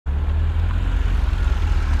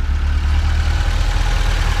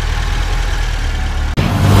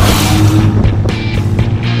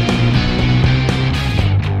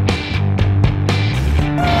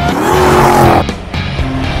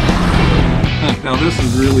Now this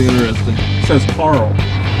is really interesting. It says Carl.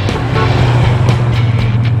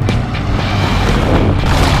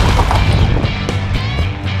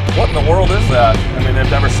 What in the world is that? I mean, they've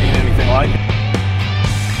never seen anything like it.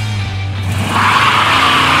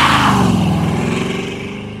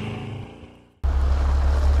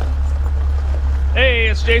 Hey,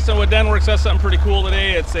 it's Jason with Denworks. That's something pretty cool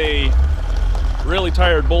today. It's a really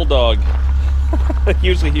tired bulldog.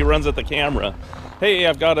 Usually he runs at the camera. Hey,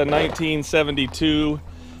 I've got a 1972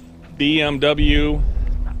 BMW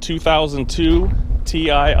 2002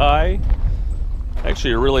 TII.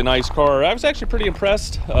 Actually a really nice car. I was actually pretty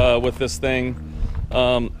impressed with this thing.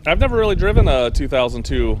 I've never really driven a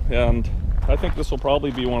 2002, and I think this will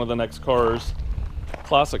probably be one of the next cars,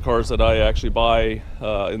 classic cars, that I actually buy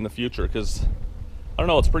in the future, because I don't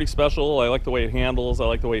know, it's pretty special. I like the way it handles, I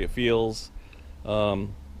like the way it feels. I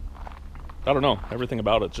don't know, everything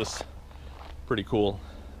about it's just pretty cool.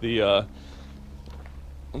 I'll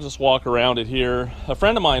just walk around it here. A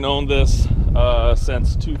friend of mine owned this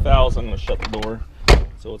since 2000. I'm gonna shut the door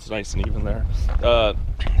so it's nice and even there.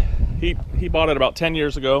 He bought it about 10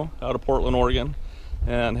 years ago out of Portland, Oregon,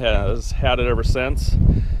 and has had it ever since,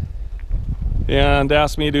 and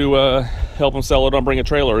asked me to help him sell it on Bring a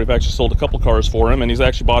Trailer. We've actually sold a couple cars for him, and he's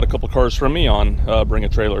actually bought a couple cars from me on Bring a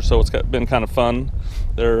Trailer, so it's been kind of fun.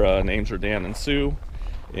 Their names are Dan and Sue,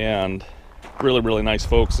 and really nice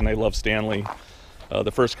folks, and they love Stanley.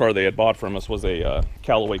 The first car they had bought from us was a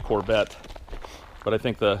Callaway Corvette, but I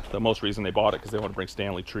think the most reason they bought it because they want to bring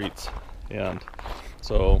Stanley treats, and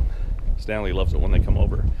so Stanley loves it when they come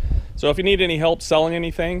over. So if you need any help selling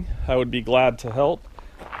anything, I would be glad to help,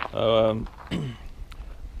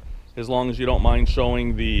 as long as you don't mind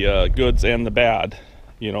showing the goods and the bad,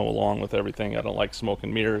 you know, along with everything. I don't like smoke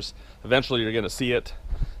and mirrors. Eventually you're going to see it,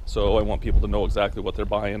 so I want people to know exactly what they're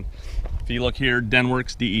buying. If you look here,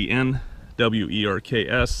 Denworks,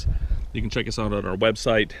 DENWERKS. You can check us out on our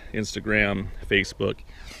website, Instagram, Facebook.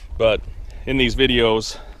 But in these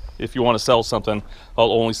videos, if you want to sell something,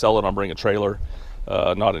 I'll only sell it on Bring a Trailer,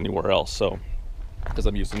 not anywhere else, so, because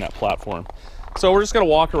I'm using that platform. So we're just going to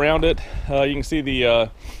walk around it. You can see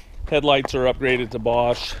the headlights are upgraded to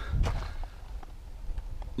Bosch.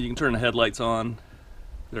 You can turn the headlights on.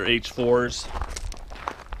 They're H4s.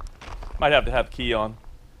 Might have to have the key on.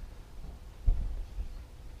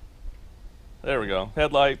 There we go,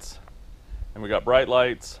 headlights, and we got bright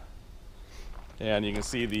lights, and you can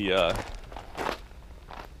see the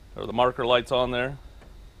marker lights on there.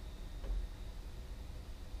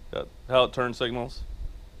 Got how it turn signals.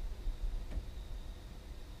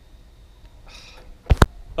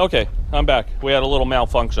 Okay, I'm back. We had a little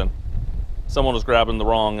malfunction. Someone was grabbing the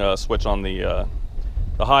wrong switch on the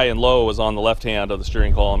high and low was on the left hand of the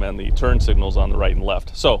steering column, and the turn signals on the right and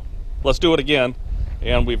left. So let's do it again,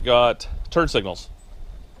 and we've got turn signals.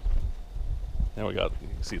 And you can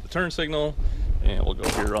see the turn signal, and we'll go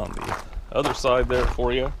here on the other side there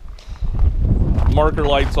for you. Marker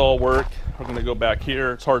lights all work. We're going to go back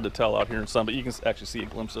here. It's hard to tell out here in sun, but you can actually see a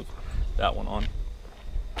glimpse of that one on.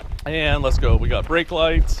 And let's go. We got brake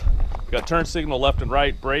lights, we got turn signal left and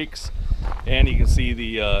right, brakes, and you can see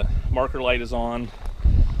the marker light is on,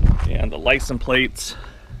 and the license plates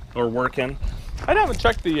are working. I haven't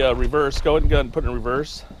checked the reverse. Go ahead and put it in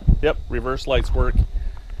reverse. Yep, reverse lights work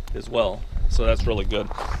as well, so that's really good.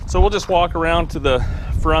 So we'll just walk around to the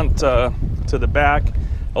front, to the back.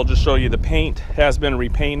 I'll just show you the paint has been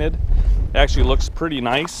repainted. Actually looks pretty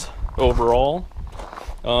nice overall.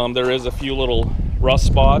 There is a few little rust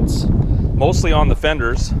spots, mostly on the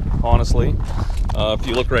fenders, honestly. If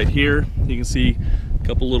you look right here, you can see a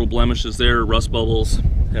couple little blemishes there, rust bubbles,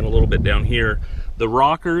 and a little bit down here. The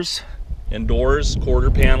rockers and doors, quarter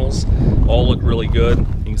panels, all look really good.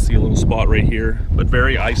 You can see a little spot right here, but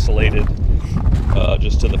very isolated,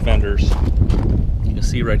 just to the fenders. You can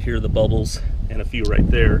see right here the bubbles and a few right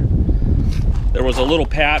there. There was a little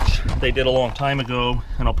patch they did a long time ago,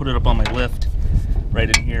 and I'll put it up on my lift right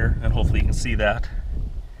in here, and hopefully you can see that.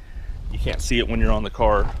 You can't see it when you're on the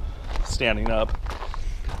car standing up.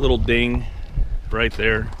 Little ding right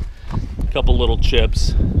there, a couple little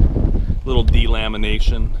chips, little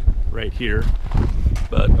delamination right here,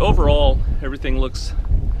 but overall everything looks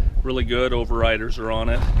really good. Overriders are on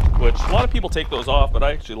it, which a lot of people take those off, but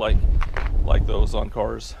I actually like those on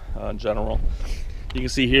cars in general. You can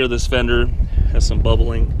see here this fender has some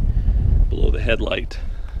bubbling below the headlight,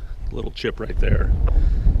 little chip right there.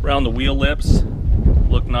 Around the wheel lips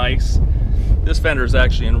look nice. This fender is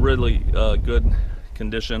actually in really good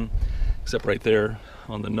condition, except right there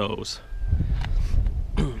on the nose.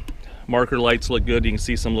 Marker lights look good. You can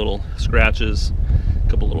see some little scratches, a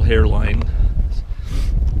couple little hairline.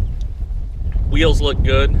 Wheels look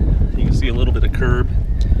good. You can see a little bit of curb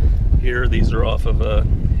here. These are off of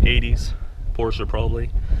 80s Porsche probably.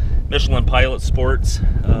 Michelin Pilot Sports.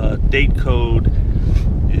 Date code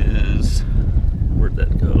is, where'd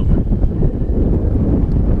that go?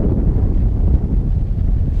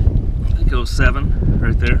 I think 07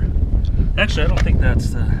 right there. Actually, I don't think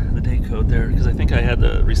that's the date code there, because I think I had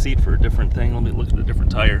the receipt for a different thing. Let me look at a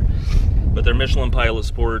different tire. But they're Michelin Pilot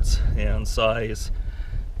Sports, and size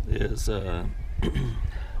is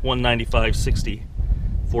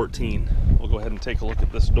 195/60/14. We'll go ahead and take a look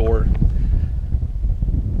at this door.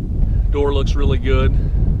 Door looks really good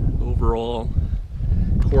overall.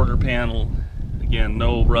 Quarter panel, again,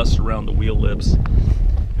 no rust around the wheel lips.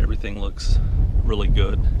 Everything looks really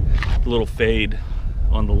good. A little fade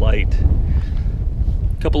on the light.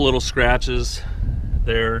 A couple little scratches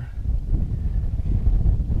there.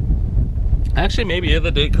 Actually, maybe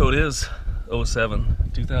the date code is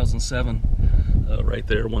 2007, right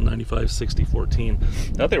there, 195/60/14. I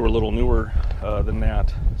thought they were a little newer than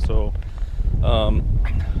that. So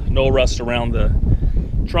no rust around the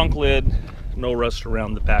trunk lid, no rust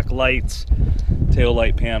around the back lights. Tail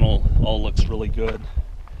light panel all looks really good.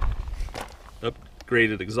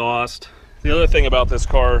 Upgraded exhaust. The other thing about this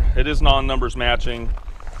car, it is non-numbers matching.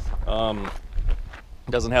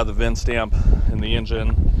 Doesn't have the VIN stamp in the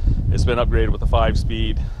engine. It's been upgraded with a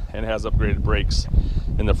 5-speed and has upgraded brakes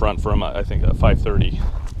in the front from, I think, a 530.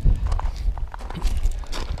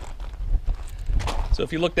 So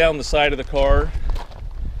if you look down the side of the car,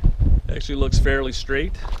 it actually looks fairly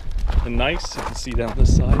straight and nice. You can see down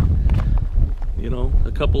this side, you know,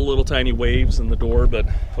 a couple little tiny waves in the door, but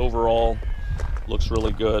overall looks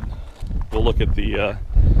really good. We'll look at the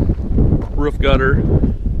roof gutter,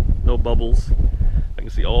 no bubbles. I can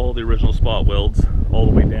see all the original spot welds all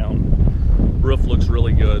the way down. Roof looks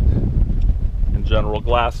really good. In general,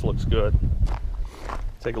 glass looks good.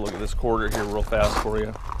 Take a look at this quarter here real fast for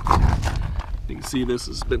you. You can see this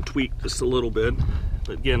has been tweaked just a little bit,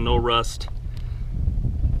 but again, no rust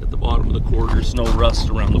at the bottom of the quarters, no rust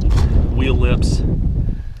around the wheel lips.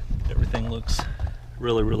 Everything looks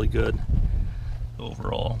really, really good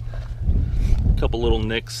overall. A couple little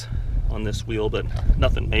nicks on this wheel, but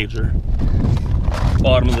nothing major.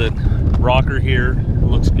 Bottom of the rocker here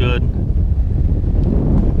looks good.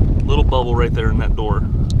 Little bubble right there in that door.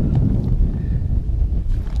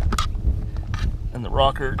 And the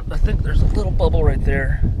rocker, I think there's a little bubble right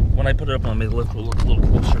there. When I put it up on my lift, we'll look a little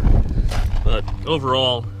closer. But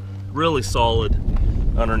overall, really solid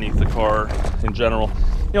underneath the car in general.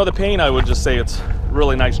 You know, the paint, I would just say it's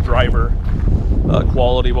really nice driver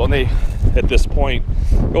quality. Well, at this point,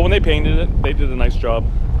 but when they painted it, they did a nice job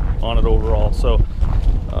on it overall. So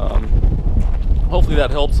hopefully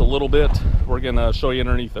that helps a little bit. We're gonna show you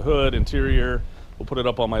underneath the hood, interior. We'll put it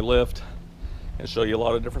up on my lift and show you a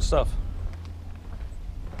lot of different stuff.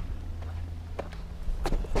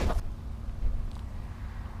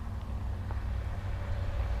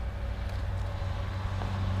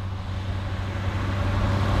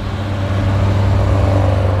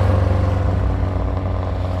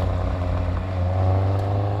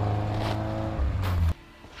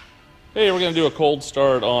 Hey, we're going to do a cold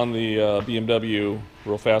start on the BMW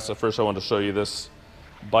real fast. At first I wanted to show you this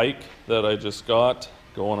bike that I just got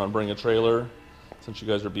going on Bring a Trailer. Since you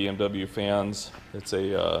guys are BMW fans, it's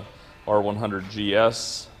a R100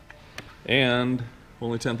 GS and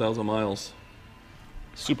only 10,000 miles.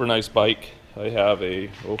 Super nice bike. I have a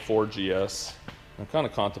 04 GS. I'm kind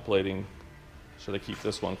of contemplating, should I keep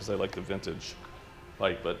this one because I like the vintage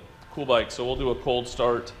bike, but cool bike. So we'll do a cold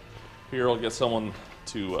start here. I'll get someone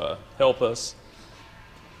to help us.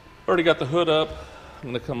 Already got the hood up. I'm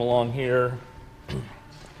going to come along here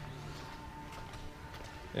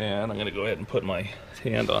and I'm going to go ahead and put my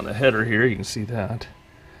hand on the header here. You can see that.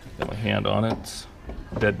 Got my hand on it. It's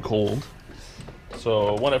dead cold.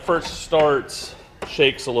 So when it first starts,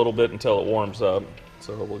 shakes a little bit until it warms up.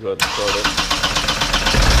 So we'll go ahead and start it.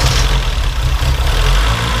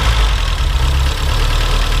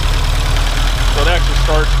 So it actually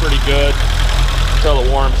starts pretty good until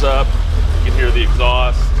it warms up. You can hear the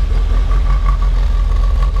exhaust.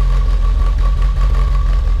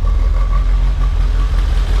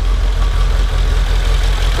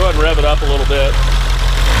 Go ahead and rev it up a little bit.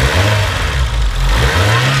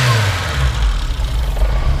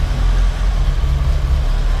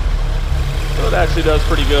 So it actually does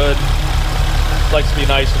pretty good. Likes to be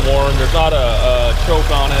nice and warm. There's not a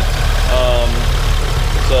choke on it.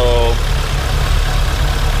 So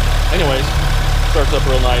anyways, starts up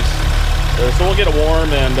real nice. So we'll get it warm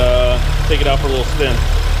and take it out for a little spin.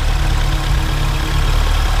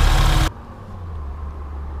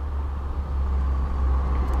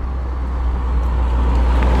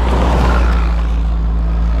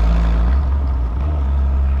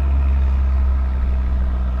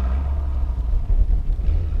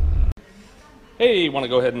 want to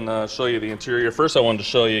go ahead and show you the interior. First I wanted to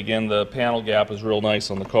show you again the panel gap is real nice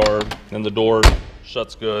on the car, and the door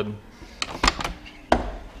shuts good,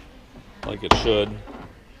 like it should.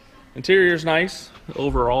 Interior's nice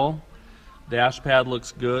overall. Dash pad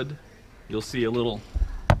looks good. You'll see a little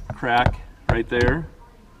crack right there,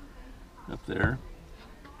 up there,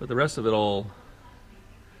 but the rest of it all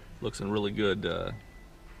looks in really good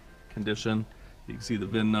condition. You can see the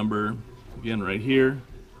VIN number again right here.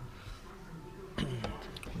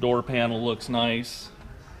 Door panel looks nice.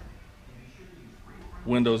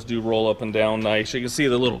 Windows do roll up and down nice. You can see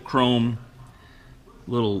the little chrome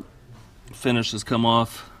little finishes come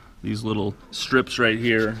off. These little strips right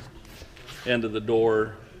here. End of the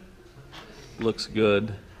door looks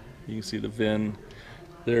good. You can see the VIN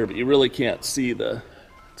there, but you really can't see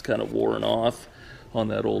it's kind of worn off on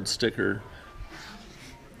that old sticker.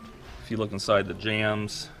 If you look inside the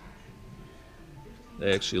jams,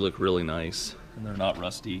 they actually look really nice, and they're not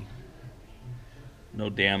rusty. No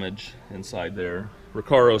damage inside there.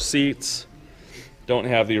 Recaro seats, don't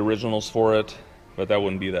have the originals for it, but that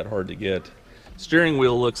wouldn't be that hard to get. Steering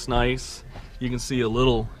wheel looks nice. You can see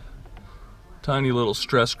a tiny little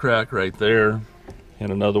stress crack right there,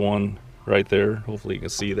 and another one right there. Hopefully you can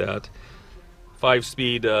see that.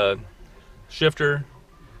 5-speed shifter.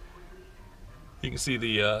 You can see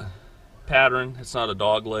the pattern. It's not a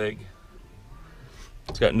dog leg.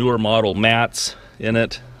 It's got newer model mats in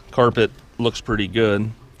it. Carpet looks pretty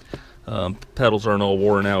good. Pedals aren't all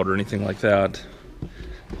worn out or anything like that.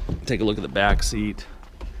 Take a look at the back seat.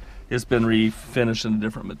 It's been refinished in a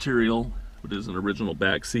different material. It is an original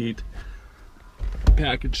back seat.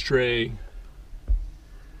 Package tray.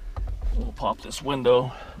 We'll pop this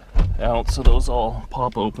window out so those all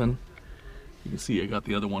pop open. You can see I got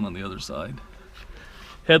the other one on the other side.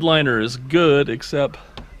 Headliner is good, except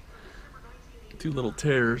 2 little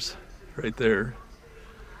tears right there.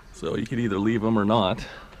 So you could either leave them or not.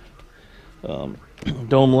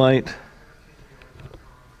 Dome light.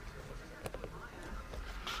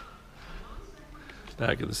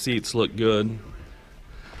 Back of the seats look good.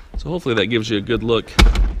 So hopefully that gives you a good look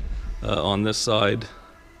on this side.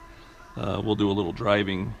 We'll do a little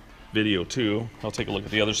driving video too. I'll take a look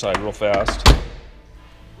at the other side real fast.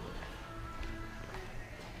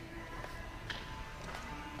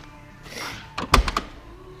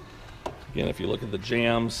 Again, if you look at the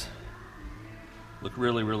jams, look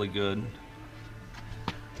really, really good.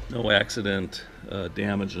 No accident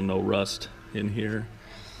damage and no rust in here.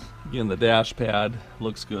 Again, the dash pad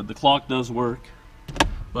looks good. The clock does work,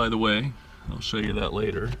 by the way. I'll show you that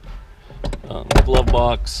later. Glove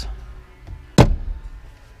box.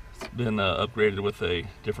 It's been upgraded with a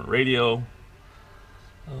different radio.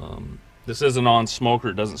 This is a non-smoker.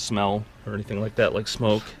 It doesn't smell or anything like that, like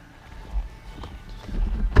smoke.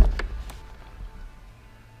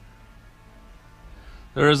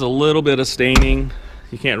 There is a little bit of staining.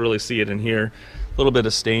 You can't really see it in here. A little bit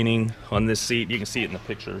of staining on this seat. You can see it in the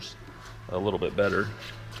pictures a little bit better.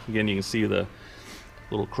 Again, you can see the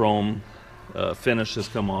little chrome finish has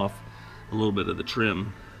come off. A little bit of the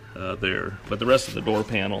trim there. But the rest of the door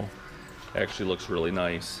panel actually looks really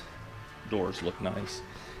nice. Doors look nice.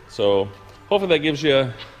 So hopefully that gives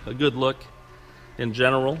you a good look in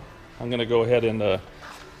general. I'm going to go ahead and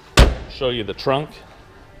show you the trunk.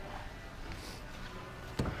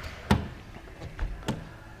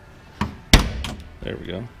 There we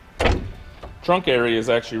go. Trunk area is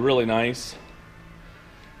actually really nice.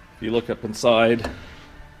 If you look up inside,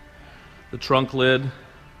 the trunk lid,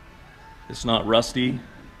 it's not rusty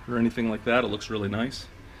or anything like that. It looks really nice.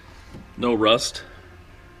 No rust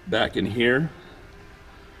back in here.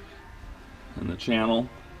 And the channel,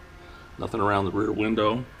 nothing around the rear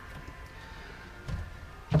window.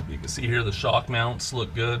 You can see here the shock mounts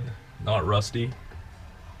look good, not rusty.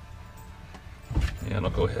 And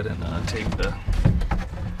I'll go ahead and take the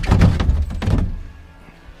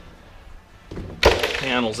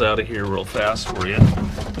panels out of here real fast for you.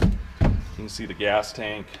 You can see the gas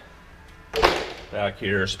tank back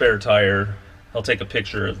here, spare tire. I'll take a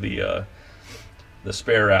picture of the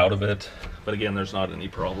spare out of it, but again, there's not any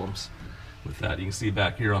problems with that. You can see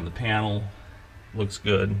back here on the panel, looks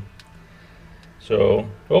good. So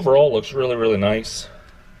overall, looks really, really nice.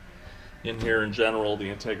 In here in general, the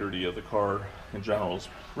integrity of the car in general is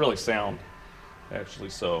really sound, actually.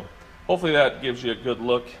 So hopefully that gives you a good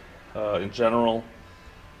look in general,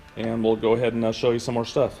 and we'll go ahead and show you some more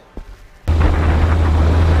stuff.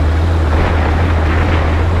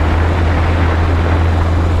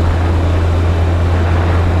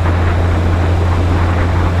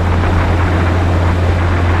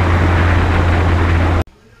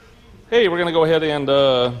 Hey, we're going to go ahead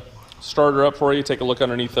and start her up for you, take a look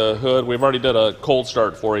underneath the hood. We've already did a cold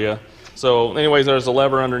start for you. So anyways, there's a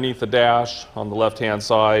lever underneath the dash on the left-hand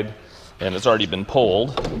side, and it's already been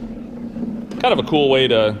pulled. Kind of a cool way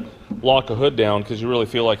to lock a hood down, because you really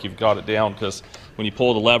feel like you've got it down, because when you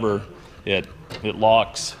pull the lever, it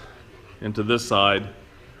locks into this side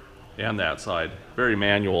and that side. Very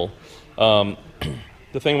manual.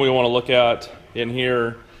 The thing we want to look at in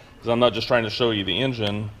here is, I'm not just trying to show you the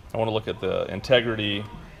engine, I want to look at the integrity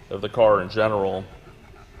of the car in general.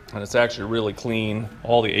 And it's actually really clean.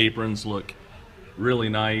 All the aprons look really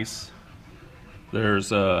nice.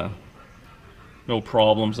 There's no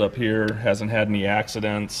problems up here, hasn't had any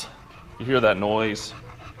accidents. You hear that noise?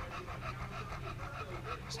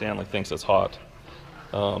 Stanley thinks it's hot.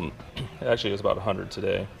 Actually, it's about 100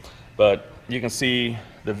 today. But you can see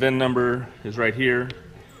the VIN number is right here,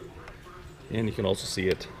 and you can also see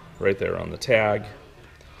it right there on the tag.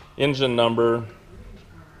 Engine number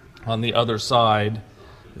on the other side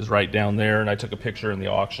is right down there, and I took a picture in the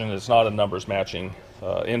auction. It's not a numbers matching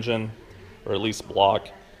engine, or at least block.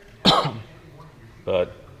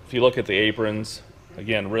 But if you look at the aprons,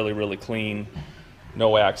 again, really, really clean.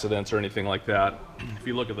 No accidents or anything like that. If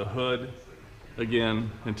you look at the hood,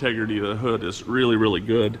 again, integrity of the hood is really, really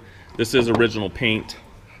good. This is original paint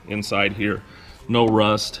inside here. No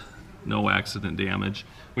rust, no accident damage.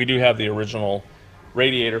 We do have the original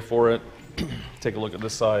radiator for it. Take a look at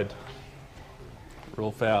this side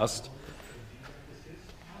real fast.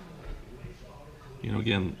 You know,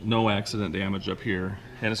 again, no accident damage up here.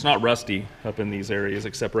 And it's not rusty up in these areas,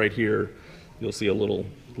 except right here, you'll see a little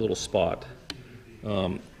spot.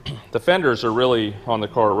 The fenders are really, on the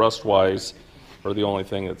car rust-wise, are the only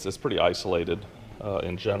thing that's pretty isolated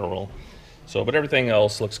in general. So, but everything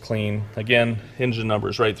else looks clean. Again, engine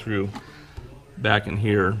numbers right through back in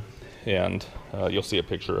here, and you'll see a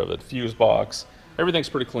picture of it. Fuse box, everything's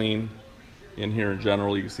pretty clean in here in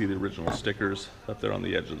general. You can see the original stickers up there on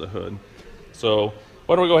the edge of the hood. So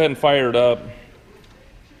why don't we go ahead and fire it up.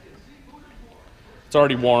 It's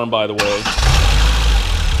already warm, by the way.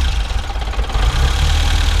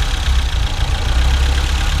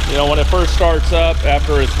 You know, when it first starts up,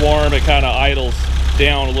 after it's warm, it kind of idles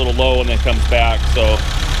down a little low and then comes back. So,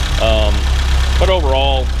 but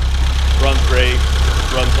overall, runs great,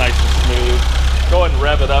 runs nice and smooth. Go ahead and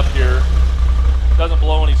rev it up here. Doesn't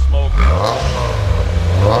blow any smoke.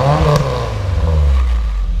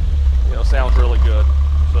 You know, sounds really good.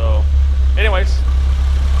 So, anyways,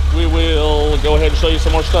 we will go ahead and show you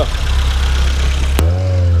some more stuff.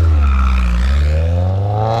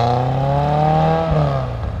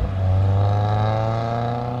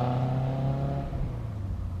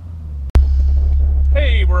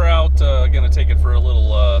 Hey, we're out gonna take it for a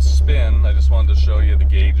little spin. I just wanted to show you the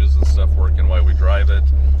gauges and stuff working while we drive it.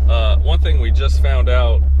 One thing we just found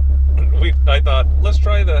out, I thought, let's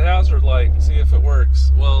try the hazard light and see if it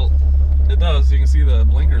works. Well, it does. You can see the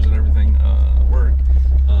blinkers and everything work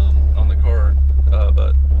on the car,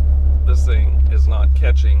 but this thing is not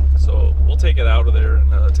catching. So we'll take it out of there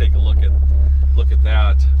and take a look at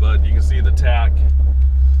that. But you can see the tack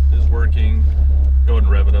is working. Go ahead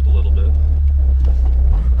and rev it up a little bit.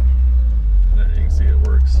 There, you can see it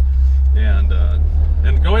works. And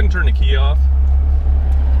go ahead and turn the key off.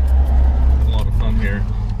 A lot of fun here.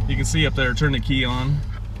 You can see up there, turn the key on.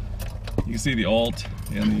 You can see the alt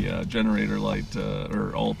and the generator light,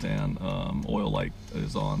 or alt and oil light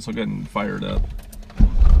is on. So go ahead and fire it up,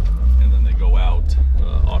 and then they go out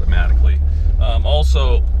automatically.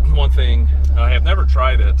 Also, one thing, I have never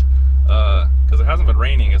tried it, because it hasn't been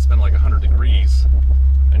raining, it's been like 100 degrees.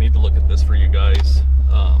 I need to look at this for you guys.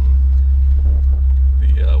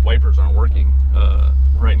 The wipers aren't working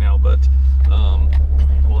right now, but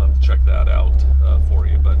we'll have to check that out for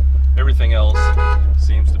you. But everything else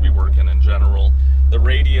seems to be working in general. The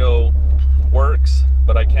radio works,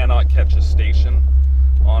 but I cannot catch a station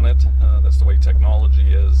on it. That's the way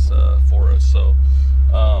technology is for us. So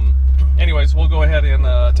anyways, we'll go ahead and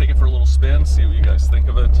take it for a little spin, see what you guys think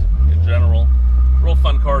of it in general. Real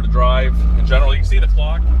fun car to drive in general. You can see the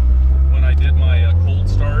clock when I did my cold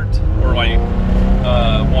start, or my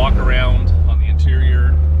walk around on the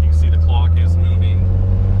interior. You can see the clock is moving.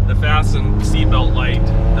 The fasten seatbelt light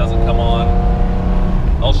doesn't come on.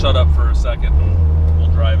 I'll shut up for a second and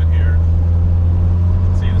we'll drive it here.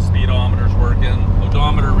 See, the speedometer's working.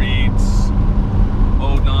 Odometer reads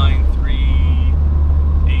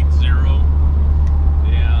 09380,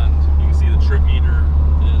 and you can see the trip meter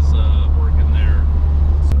is working there.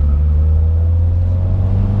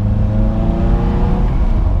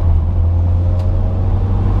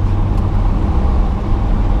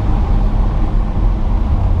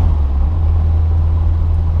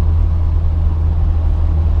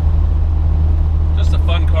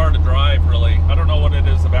 fun car to drive, really. I don't know what it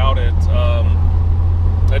is about it.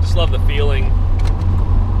 I just love the feeling,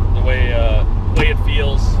 the way it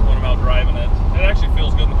feels when I'm out driving it. It actually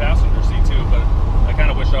feels good in the passenger seat too, but I kind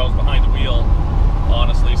of wish I was behind the wheel,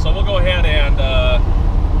 honestly. So we'll go ahead and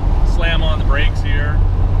slam on the brakes here.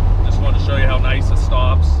 Just wanted to show you how nice it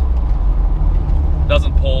stops.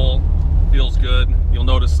 Doesn't pull, feels good. You'll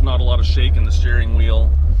notice not a lot of shake in the steering wheel.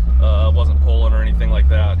 Wasn't pulling or anything like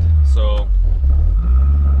that. So,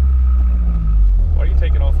 why are you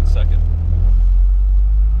taking off in second?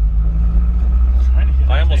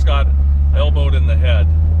 I almost got elbowed in the head.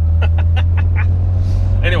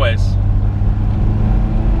 Anyways,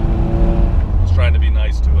 just trying to be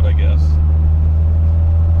nice to it, I guess.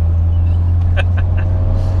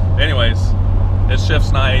 Anyways, it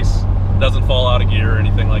shifts nice, doesn't fall out of gear or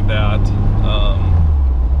anything like that.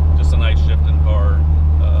 Just a nice shifting car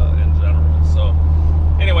in general. So,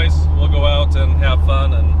 anyways, we'll go out and have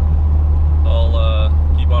fun, and I'll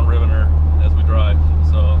keep on ribbing her as we drive.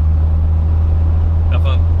 So, have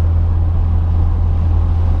fun.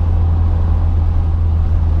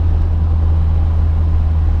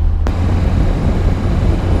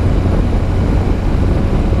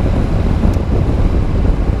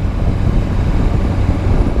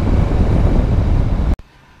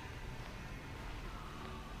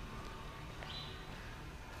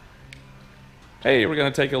 Hey, we're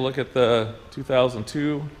going to take a look at the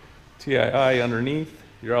 2002 TII underneath.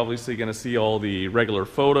 You're obviously going to see all the regular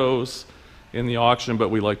photos in the auction, but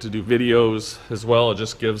we like to do videos as well. It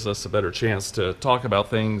just gives us a better chance to talk about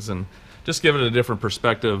things and just give it a different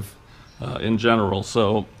perspective in general.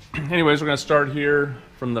 So anyways, we're going to start here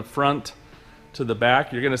from the front to the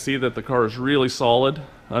back. You're going to see that the car is really solid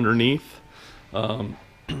underneath.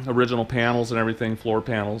 Original panels and everything, floor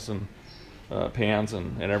panels and pans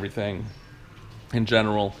and everything in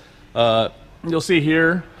general. You'll see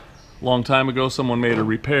here, a long time ago, someone made a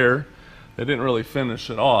repair. They didn't really finish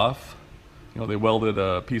it off. You know, they welded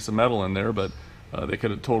a piece of metal in there, but they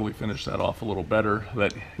could have totally finished that off a little better.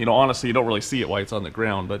 That, you know, honestly, you don't really see it while it's on the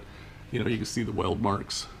ground, but you know, you can see the weld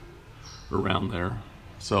marks around there.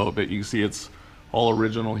 So, but you can see it's all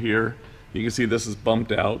original here. You can see this is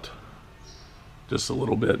bumped out just a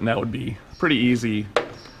little bit, and that would be pretty easy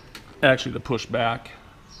actually to push back.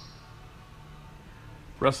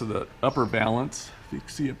 Rest of the upper valance, if you can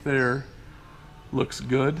see up there, looks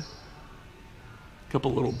good. A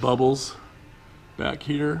couple little bubbles back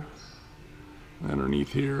here,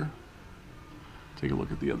 underneath here. Take a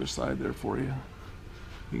look at the other side there for you.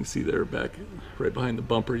 You can see there back, right behind the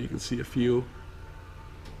bumper, you can see a few.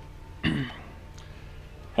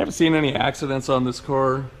 Haven't seen any accidents on this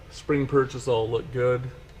car. Spring purchase all look good.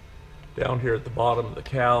 Down here at the bottom of the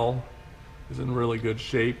cowl is in really good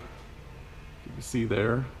shape. You can see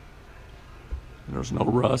there. And there's no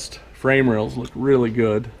rust. Frame rails look really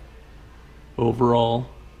good overall.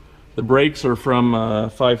 The brakes are from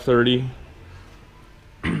 530.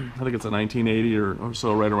 I think it's a 1980 or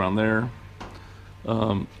so, right around there.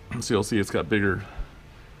 So you'll see it's got bigger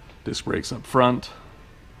disc brakes up front.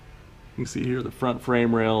 You can see here the front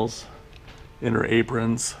frame rails, inner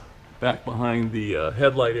aprons, back behind the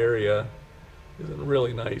headlight area is in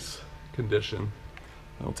really nice condition.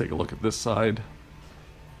 I'll take a look at this side.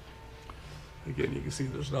 Again, you can see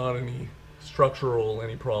there's not any structural,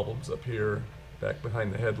 any problems up here. Back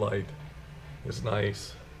behind the headlight is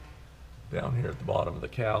nice. Down here at the bottom of the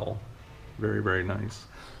cowl, very, very nice.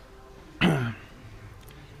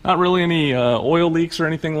 Not really any oil leaks or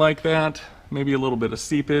anything like that. Maybe a little bit of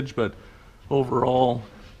seepage, but overall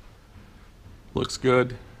looks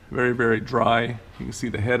good. Very, very dry. You can see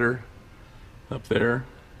the header up there.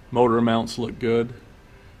 Motor mounts look good.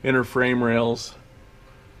 Inner frame rails,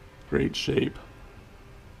 great shape.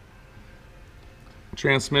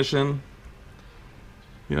 Transmission,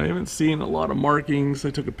 you know, I haven't seen a lot of markings. I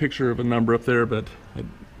took a picture of a number up there, but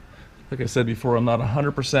like I said before, I'm not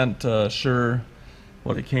 100% sure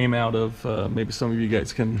what it came out of. Maybe some of you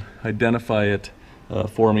guys can identify it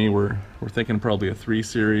for me. We're thinking probably a 3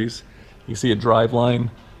 Series. You see a driveline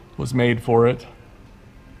was made for it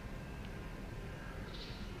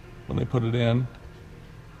when they put it in.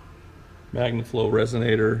 MagnaFlow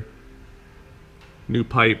resonator, new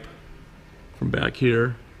pipe from back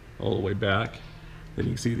here all the way back. Then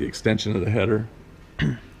you can see the extension of the header.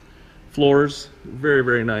 Floors, very,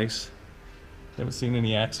 very nice. Haven't seen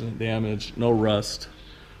any accident damage, no rust,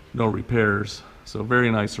 no repairs. So very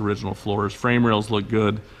nice original floors. Frame rails look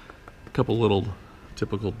good. A couple little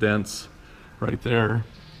typical dents right there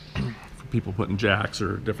for people putting jacks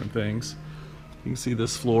or different things. You can see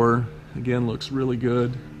this floor, again, looks really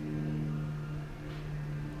good.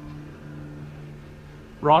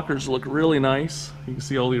 Rockers look really nice. You can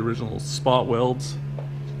see all the original spot welds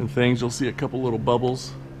and things. You'll see a couple little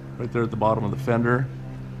bubbles right there at the bottom of the fender.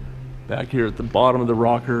 Back here at the bottom of the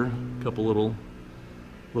rocker, a couple little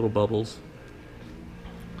bubbles.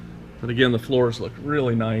 But again, the floors look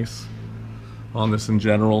really nice on this in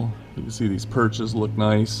general. You can see these perches look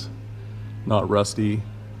nice, not rusty.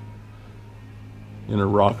 Inner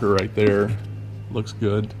rocker right there looks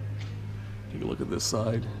good. Take a look at this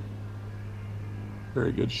side.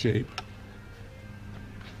 Very good shape.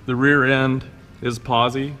 The rear end is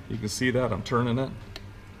posy. You can see that. I'm turning it,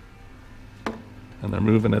 and they're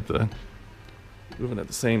moving at the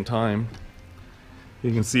same time.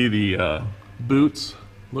 You can see the boots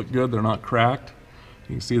look good. They're not cracked.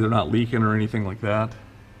 You can see they're not leaking or anything like that.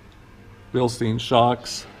 Bilstein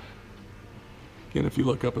shocks. Again, if you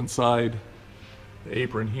look up inside the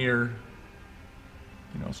apron here,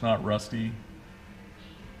 you know, it's not rusty.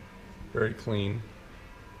 Very clean.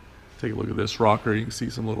 Take a look at this rocker. You can see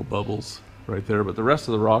some little bubbles right there, but the rest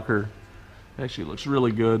of the rocker actually looks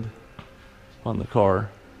really good on the car.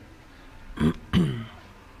 Take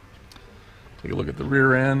a look at the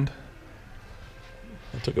rear end.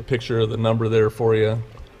 I took a picture of the number there for you.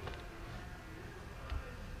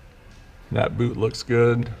 That boot looks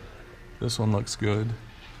good. This one looks good.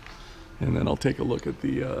 And then I'll take a look at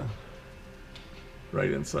the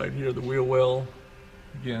right inside here, the wheel well.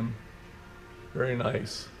 Again, very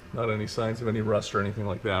nice. Not any signs of any rust or anything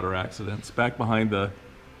like that or accidents. Back behind the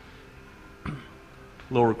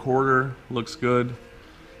lower quarter looks good.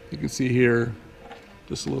 You can see here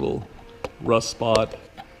just a little rust spot.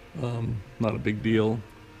 Not a big deal.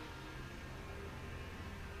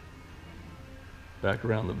 Back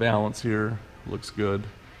around the valance here looks good.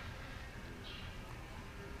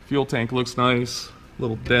 Fuel tank looks nice.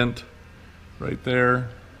 Little dent right there.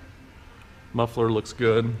 Muffler looks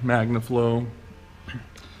good. MagnaFlow.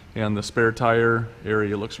 And the spare tire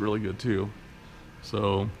area looks really good too.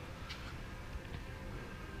 So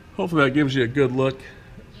hopefully that gives you a good look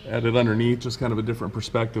at it underneath, just kind of a different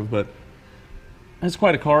perspective. But it's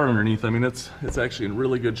quite a car underneath. I mean, it's actually in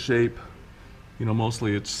really good shape. You know,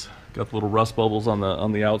 mostly it's got the little rust bubbles on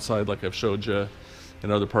the outside, like I've showed you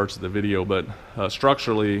in other parts of the video. But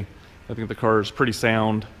structurally, I think the car is pretty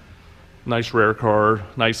sound. Nice rare car,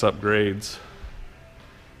 nice upgrades,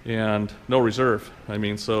 and no reserve. I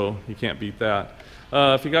mean, so you can't beat that.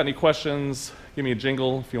 If you got any questions, give me a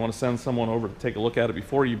jingle. If you want to send someone over to take a look at it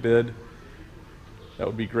before you bid, that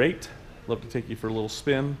would be great. Love to take you for a little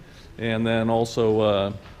spin. And then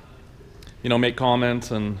also, you know, make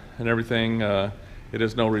comments and everything. It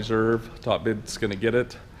is no reserve. Top bid's going to get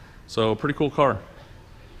it. So pretty cool car.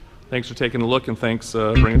 Thanks for taking a look, and thanks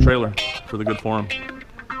Bring a Trailer for the good forum.